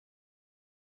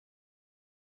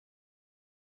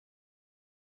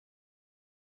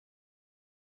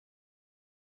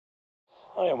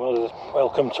Hi,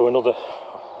 welcome to another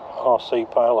RC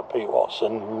Pilot Pete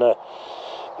Watson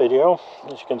video.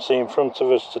 As you can see in front of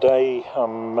us today,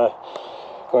 I'm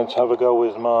going to have a go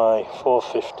with my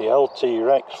 450L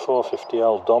Trex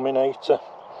 450L Dominator.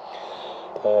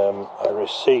 I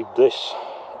received this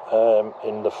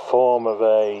in the form of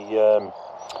a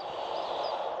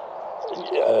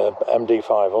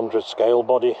MD500 scale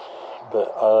body,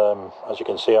 but as you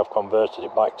can see, I've converted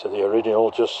it back to the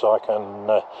original just so I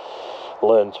can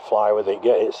learn to fly with it,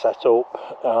 get it set up,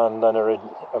 and then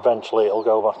eventually it'll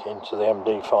go back into the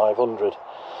MD500.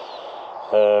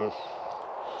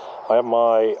 I have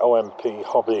my OMP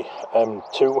Hobby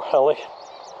M2 heli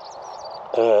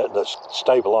that's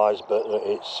stabilised, but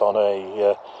it's on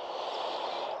a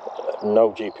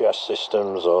no GPS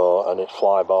systems, and it's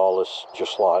flybarless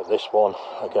just like this one.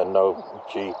 Again, no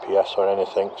GPS or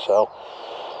anything, so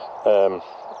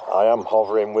I am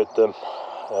hovering with them.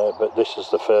 But this is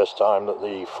the first time that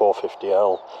the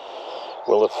 450L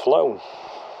will have flown.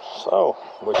 So,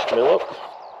 wish me luck.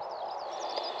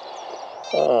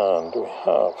 And we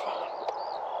have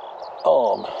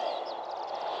arm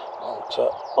motor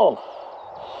on,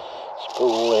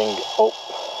 spooling up.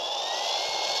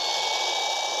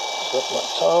 Set my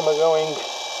timer going.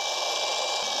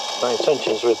 My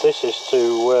intentions with this is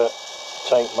to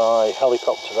take my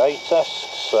helicopter A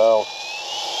test, so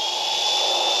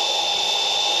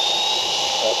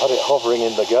I've had it hovering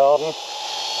in the garden.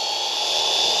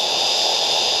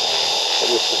 But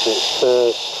this is its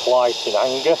first flight in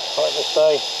anger, like they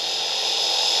say.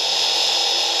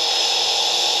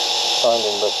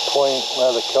 Finding the point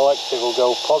where the collective will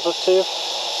go positive.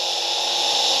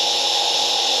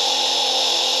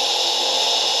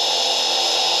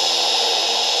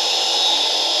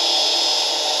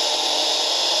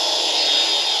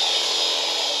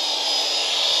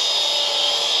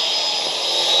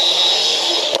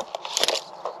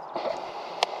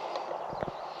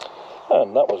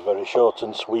 And that was very short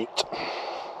and sweet.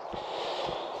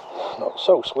 Not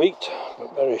so sweet,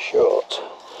 but very short.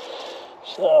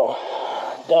 So,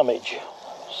 damage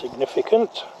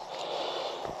significant.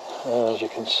 As you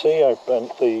can see, I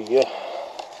bent the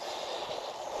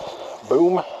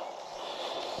boom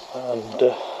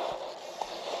and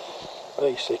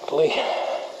basically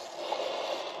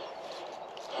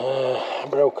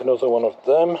broke another one of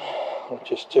them,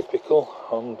 which is typical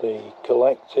on the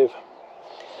collective.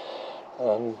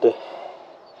 And it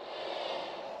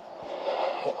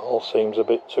all seems a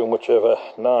bit too much of a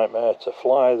nightmare to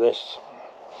fly this.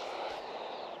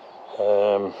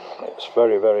 It's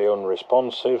very, very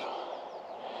unresponsive.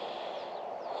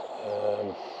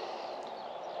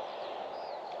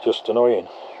 Just annoying,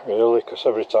 really, because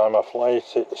every time I fly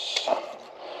it, it's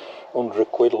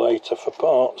 £100 later for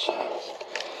parts.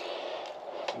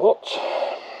 But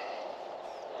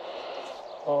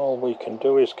all we can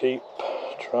do is keep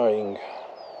trying.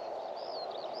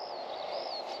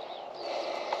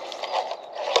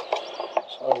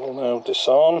 So I will now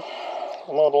disarm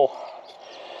the model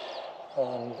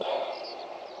and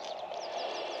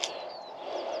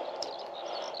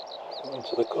go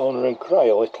into the corner and cry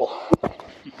a little.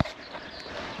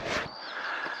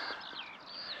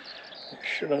 It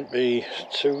shouldn't be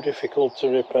too difficult to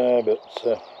repair, but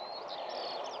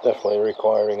definitely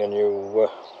requiring a new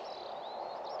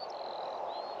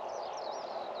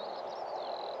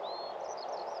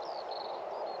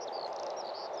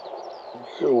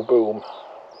boom.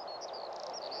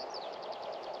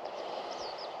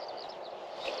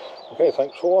 Okay,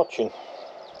 thanks for watching.